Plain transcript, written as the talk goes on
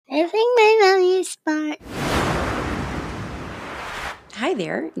Hi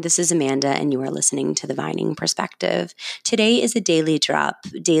there, this is Amanda, and you are listening to The Vining Perspective. Today is a daily drop.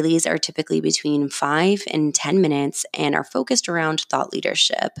 Dailies are typically between 5 and 10 minutes and are focused around thought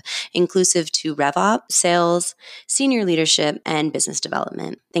leadership, inclusive to RevOps, sales, senior leadership, and business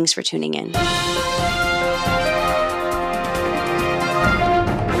development. Thanks for tuning in.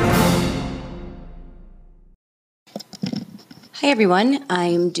 Hi, everyone.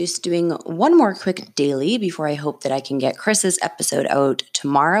 I'm just doing one more quick daily before I hope that I can get Chris's episode out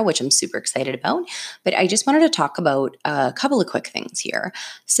tomorrow, which I'm super excited about. But I just wanted to talk about a couple of quick things here.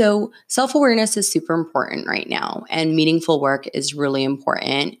 So self-awareness is super important right now, and meaningful work is really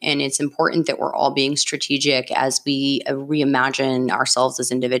important. And it's important that we're all being strategic as we reimagine ourselves as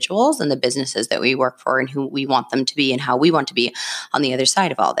individuals and the businesses that we work for and who we want them to be and how we want to be on the other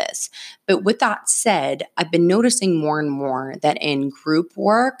side of all this. But with that said, I've been noticing more and more that in group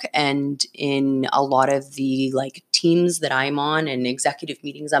work and in a lot of the teams that I'm on and executive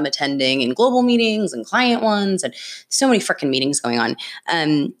meetings I'm attending and global meetings and client ones and so many freaking meetings going on,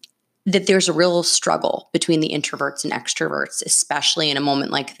 that there's a real struggle between the introverts and extroverts, especially in a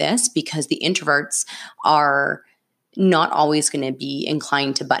moment like this, because the introverts are not always going to be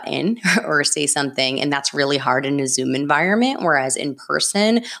inclined to butt in or say something. And that's really hard in a Zoom environment. Whereas in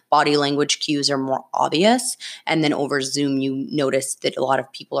person, body language cues are more obvious. And then over Zoom, you notice that a lot of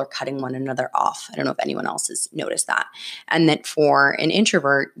people are cutting one another off. I don't know if anyone else has noticed that. And that for an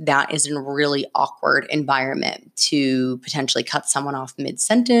introvert, that is a really awkward environment to potentially cut someone off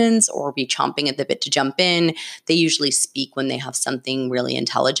mid-sentence or be chomping at the bit to jump in. They usually speak when they have something really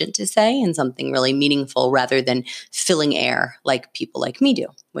intelligent to say and something really meaningful rather than filling air like people like me do,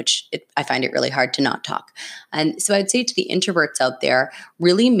 which I find it really hard to not talk. And so I'd say to the introverts out there,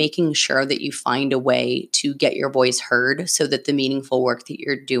 really making sure that you find a way to get your voice heard so that the meaningful work that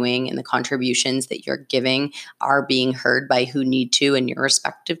you're doing and the contributions that you're giving are being heard by who need to in your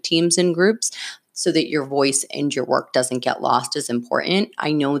respective teams and groups, so that your voice and your work doesn't get lost is important.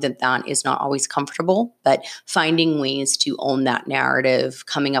 I know that that is not always comfortable, but finding ways to own that narrative,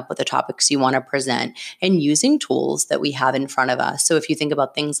 coming up with the topics you want to present, and using tools that we have in front of us. So if you think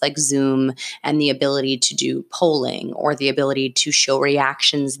about things like Zoom and the ability to do polling or the ability to show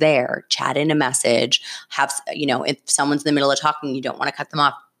reactions there, chat in a message, if someone's in the middle of talking, you don't want to cut them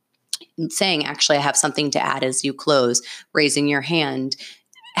off, saying, actually, I have something to add as you close, raising your hand.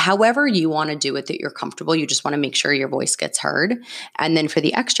 However you want to do it that you're comfortable, you just want to make sure your voice gets heard. And then for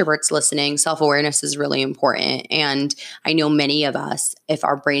the extroverts listening, self-awareness is really important. And I know many of us, if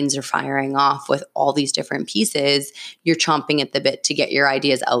our brains are firing off with all these different pieces, you're chomping at the bit to get your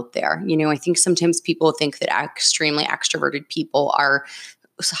ideas out there. I think sometimes people think that extremely extroverted people are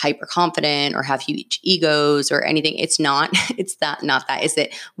hyper confident or have huge egos or anything. It's not. It's not that. Is that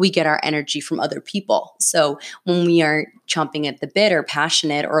we get our energy from other people. So when we are chomping at the bit or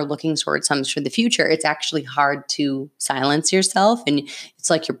passionate or looking towards something for the future, it's actually hard to silence yourself, and it's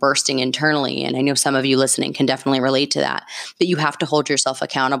like you're bursting internally. And I know some of you listening can definitely relate to that. But you have to hold yourself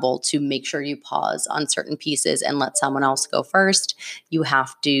accountable to make sure you pause on certain pieces and let someone else go first. You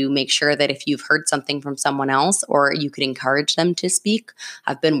have to make sure that if you've heard something from someone else, or you could encourage them to speak.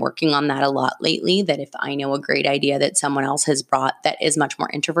 I've been working on that a lot lately, that if I know a great idea that someone else has brought that is much more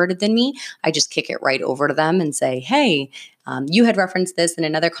introverted than me, I just kick it right over to them and say, hey, you had referenced this in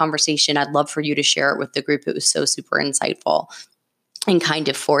another conversation. I'd love for you to share it with the group. It was so super insightful. And kind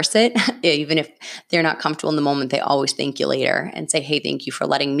of force it, even if they're not comfortable in the moment, they always thank you later and say, hey, thank you for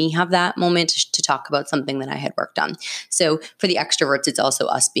letting me have that moment to talk about something that I had worked on. So for the extroverts, it's also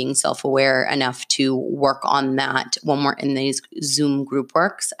us being self-aware enough to work on that when we're in these Zoom group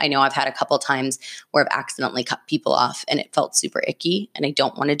works. I know I've had a couple times where I've accidentally cut people off and it felt super icky, and I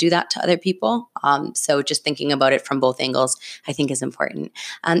don't want to do that to other people. So just thinking about it from both angles, I think is important.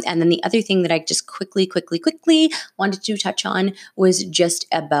 And then the other thing that I just quickly wanted to touch on was just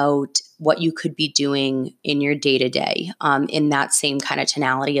about what you could be doing in your day-to-day in that same kind of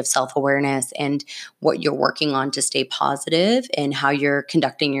tonality of self-awareness and what you're working on to stay positive and how you're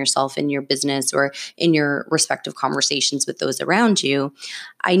conducting yourself in your business or in your respective conversations with those around you.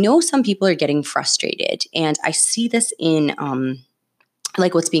 I know some people are getting frustrated, and I see this in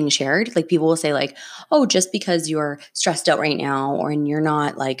what's being shared. People will say oh, just because you're stressed out right now, or and you're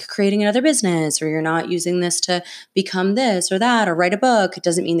not creating another business, or you're not using this to become this or that or write a book, it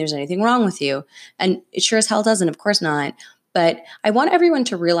doesn't mean there's anything wrong with you. And it sure as hell doesn't, of course not. But I want everyone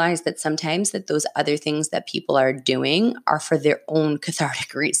to realize that sometimes that those other things that people are doing are for their own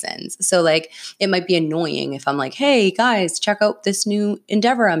cathartic reasons. So like it might be annoying if I'm like, hey guys, check out this new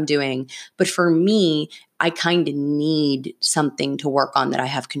endeavor I'm doing. But for me, I kind of need something to work on that I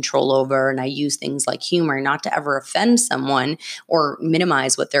have control over. And I use things like humor not to ever offend someone or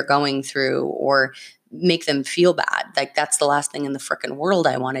minimize what they're going through or make them feel bad. Like that's the last thing in the frickin' world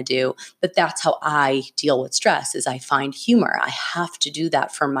I want to do. But that's how I deal with stress is I find humor. I have to do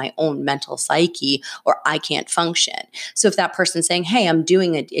that for my own mental psyche or I can't function. So if that person's saying, hey, I'm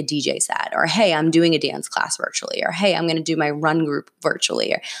doing a DJ set, or hey, I'm doing a dance class virtually, or hey, I'm going to do my run group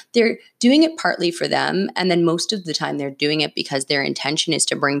virtually, or they're doing it partly for them. And then most of the time they're doing it because their intention is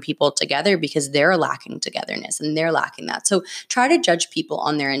to bring people together because they're lacking togetherness and they're lacking that. So try to judge people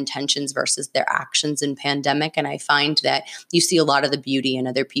on their intentions versus their actions in pandemic. And I find that you see a lot of the beauty in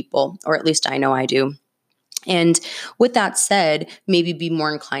other people, or at least I know I do. And with that said, maybe be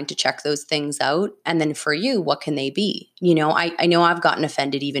more inclined to check those things out. And then for you, what can they be? You know, I know I've gotten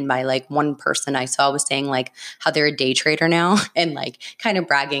offended even by like one person I saw was saying like how they're a day trader now and like kind of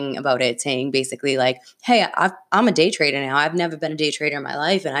bragging about it, saying basically like, hey, I'm a day trader now. I've never been a day trader in my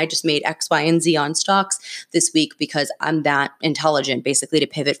life. And I just made X, Y, and Z on stocks this week because I'm that intelligent, basically to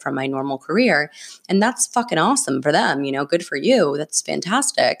pivot from my normal career. And that's fucking awesome for them. You know, good for you. That's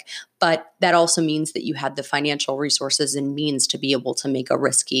fantastic. But that also means that you had the financial resources and means to be able to make a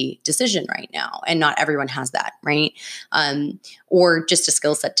risky decision right now. And not everyone has that, right? Or just a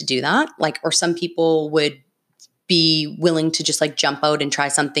skill set to do that. Like, or some people would be willing to just like jump out and try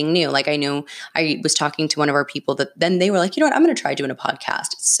something new. Like I know I was talking to one of our people that then they were like, you know what, I'm going to try doing a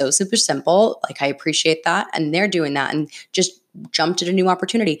podcast. It's so super simple. Like I appreciate that. And they're doing that and just jumped at a new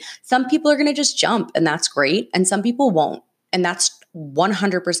opportunity. Some people are going to just jump and that's great. And some people won't. And that's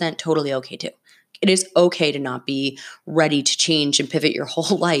 100% totally okay too. It is okay to not be ready to change and pivot your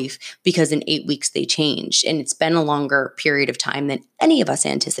whole life because in 8 weeks they changed. And it's been a longer period of time than any of us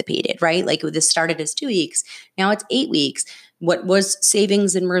anticipated, right? Like this started as 2 weeks. Now it's 8 weeks. What was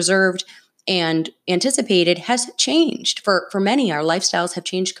savings and reserved and anticipated has changed. For many, our lifestyles have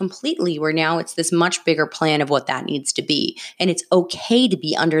changed completely, where now it's this much bigger plan of what that needs to be. And it's okay to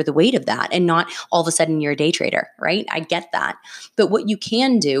be under the weight of that and not all of a sudden you're a day trader, right? I get that. But what you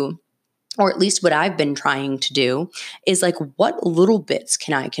can do, or at least what I've been trying to do, is like, what little bits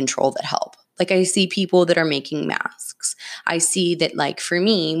can I control that help? Like I see people that are making masks. I see that like for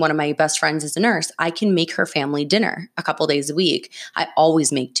me, one of my best friends is a nurse. I can make her family dinner a couple days a week. I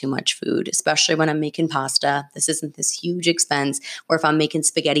always make too much food, especially when I'm making pasta. This isn't this huge expense. Or if I'm making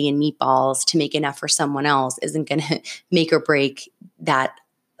spaghetti and meatballs, to make enough for someone else isn't going to make or break that.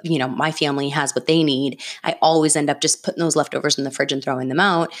 You know, my family has what they need. I always end up just putting those leftovers in the fridge and throwing them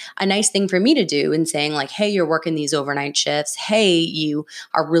out. A nice thing for me to do and saying like, hey, you're working these overnight shifts. Hey, you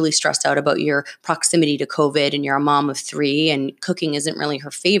are really stressed out about your proximity to COVID and you're a mom of 3 and cooking isn't really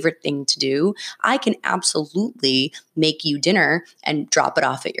her favorite thing to do. I can absolutely make you dinner and drop it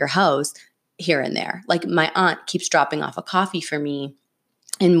off at your house here and there. Like my aunt keeps dropping off a coffee for me.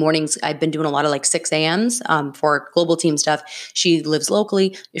 In mornings, I've been doing a lot of like 6 a.m.s for global team stuff. She lives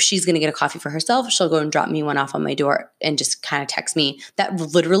locally. If she's going to get a coffee for herself, she'll go and drop me one off on my door and just kind of text me. That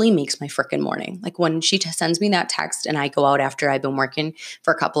literally makes my freaking morning. Like when she sends me that text and I go out after I've been working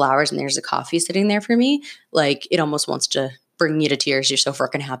for a couple hours and there's a coffee sitting there for me, like it almost wants to bring you to tears. You're so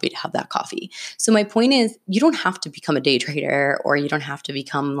freaking happy to have that coffee. So my point is, you don't have to become a day trader or you don't have to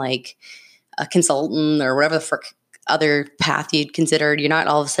become like a consultant or whatever the frick other path you'd considered. You're not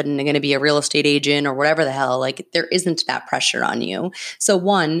all of a sudden going to be a real estate agent or whatever the hell. Like there isn't that pressure on you. So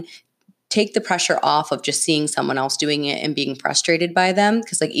one, take the pressure off of just seeing someone else doing it and being frustrated by them.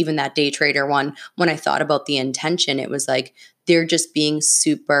 Because like even that day trader one, when I thought about the intention, it was like they're just being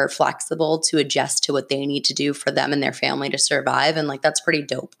super flexible to adjust to what they need to do for them and their family to survive. And like that's pretty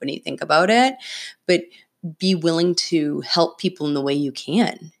dope when you think about it. But be willing to help people in the way you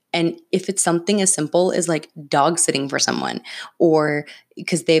can. And if it's something as simple as like dog sitting for someone, or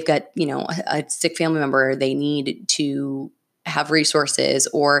because they've got, you know, a sick family member, they need to have resources,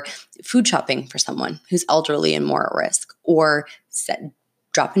 or food shopping for someone who's elderly and more at risk, or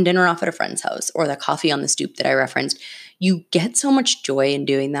dropping dinner off at a friend's house, or the coffee on the stoop that I referenced, you get so much joy in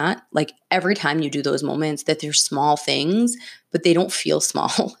doing that. Like every time you do those moments, that they're small things, but they don't feel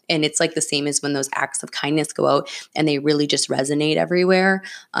small. And it's like the same as when those acts of kindness go out and they really just resonate everywhere.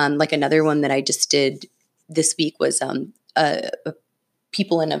 Like another one that I just did this week was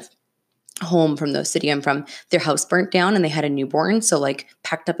people in a home from the city I'm from, their house burnt down and they had a newborn. So like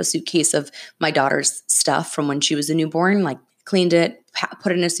packed up a suitcase of my daughter's stuff from when she was a newborn, like cleaned it,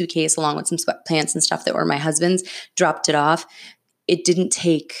 put it in a suitcase along with some sweatpants and stuff that were my husband's, dropped it off. It didn't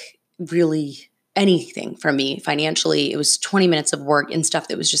take really anything from me financially. It was 20 minutes of work and stuff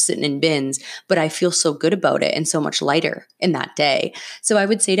that was just sitting in bins, but I feel so good about it and so much lighter in that day. So I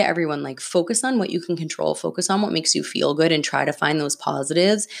would say to everyone, like, focus on what you can control, focus on what makes you feel good, and try to find those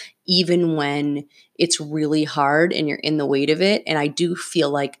positives, even when it's really hard and you're in the weight of it. And I do feel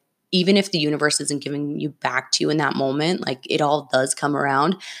like even if the universe isn't giving you back to you in that moment, like, it all does come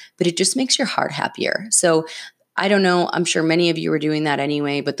around, but it just makes your heart happier. So I don't know. I'm sure many of you are doing that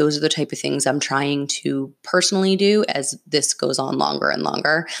anyway, but those are the type of things I'm trying to personally do as this goes on longer and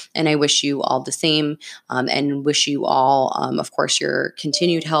longer. And I wish you all the same, and wish you all, of course, your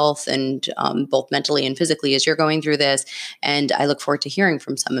continued health, and both mentally and physically as you're going through this. And I look forward to hearing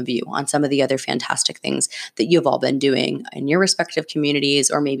from some of you on some of the other fantastic things that you've all been doing in your respective communities,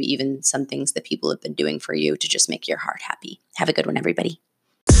 or maybe even some things that people have been doing for you to just make your heart happy. Have a good one, everybody.